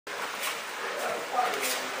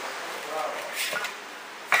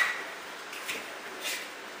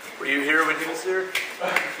Were you here when he was here?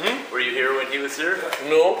 Were you here when he was here?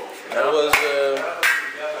 No, I was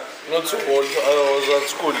not so old. I was at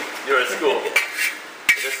school. You were at school.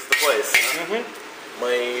 This is the place. Huh?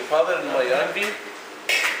 My father and my auntie.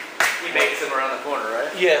 He makes them around the corner,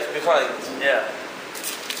 right? Yes, behind. Yeah.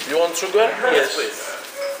 You want sugar? Yes, please.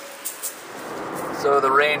 So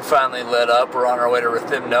the rain finally let up. We're on our way to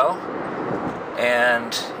Rethymno,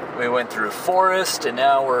 and we went through forest, and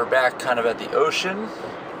now we're back kind of at the ocean.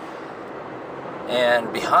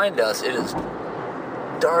 And behind us, it is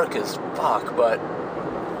dark as fuck, but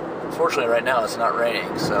fortunately right now it's not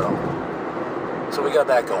raining, so we got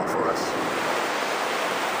that going for us.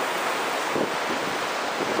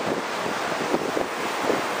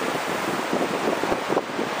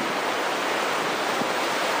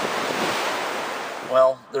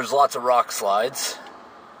 Well, there's lots of rock slides,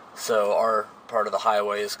 so our part of the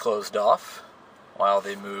highway is closed off while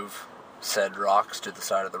they move said rocks to the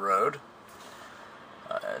side of the road.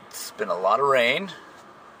 It's been a lot of rain.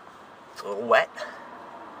 It's a little wet,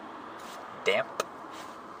 damp,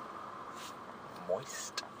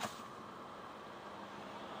 moist.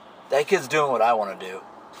 That kid's doing what I want to do,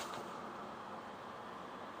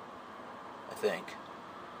 I think.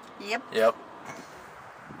 Yep. Yep.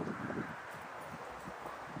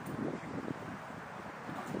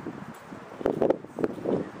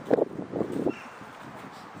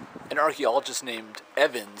 An archaeologist named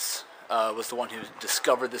Evans was the one who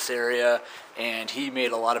discovered this area, and he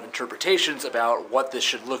made a lot of interpretations about what this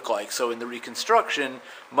should look like. So in the reconstruction,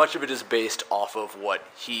 much of it is based off of what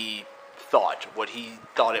he thought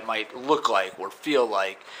it might look like or feel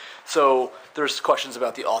like. So there's questions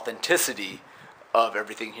about the authenticity of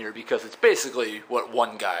everything here, because it's basically what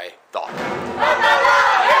one guy thought.